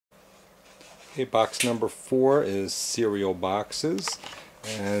Okay, box number 4 is cereal boxes,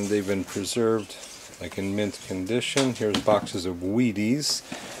 and they've been preserved like in mint condition. Here's boxes of Wheaties.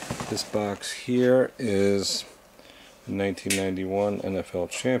 This box here is 1991 NFL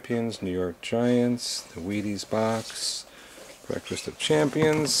Champions, New York Giants, the Wheaties box, Breakfast of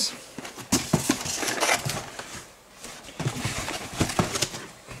Champions.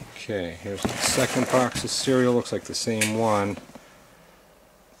 Okay, here's the second box of cereal, looks like the same one.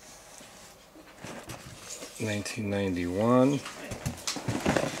 1991. And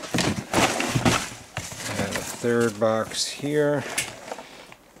a third box here.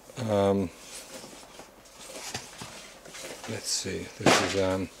 Let's see, this is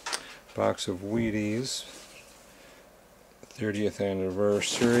a box of Wheaties, 30th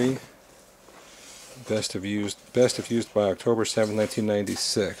anniversary, best if used by October 7,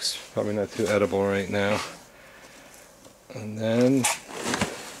 1996. Probably not too edible right now. And then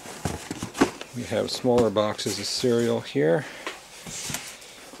we have smaller boxes of cereal here.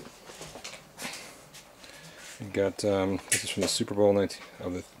 We got this is from the Super Bowl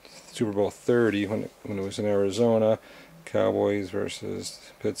Super Bowl 30 when it was in Arizona. Cowboys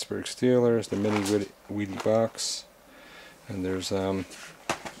versus Pittsburgh Steelers, the mini Wheatie box, and there's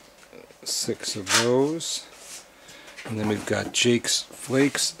 6 of those. And then we've got Jake's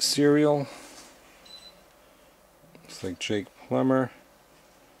Flakes cereal. It's like Jake Plummer,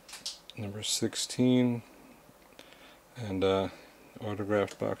 number 16, and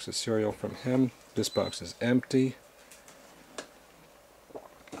autographed box of cereal from him. This box is empty.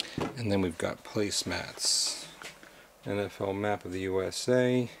 And then we've got placemats. NFL map of the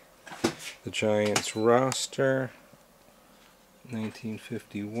USA, the Giants roster,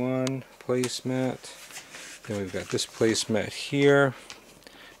 1951 placemat. Then we've got this placemat here,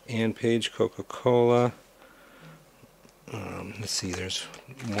 Ann Page Coca-Cola. Let's see, there's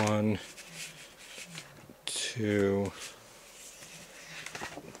 1, 2,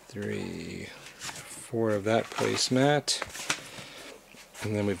 3, 4 of that placemat.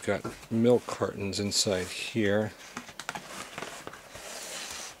 And then we've got milk cartons inside here.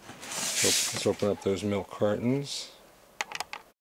 Let's open up those milk cartons.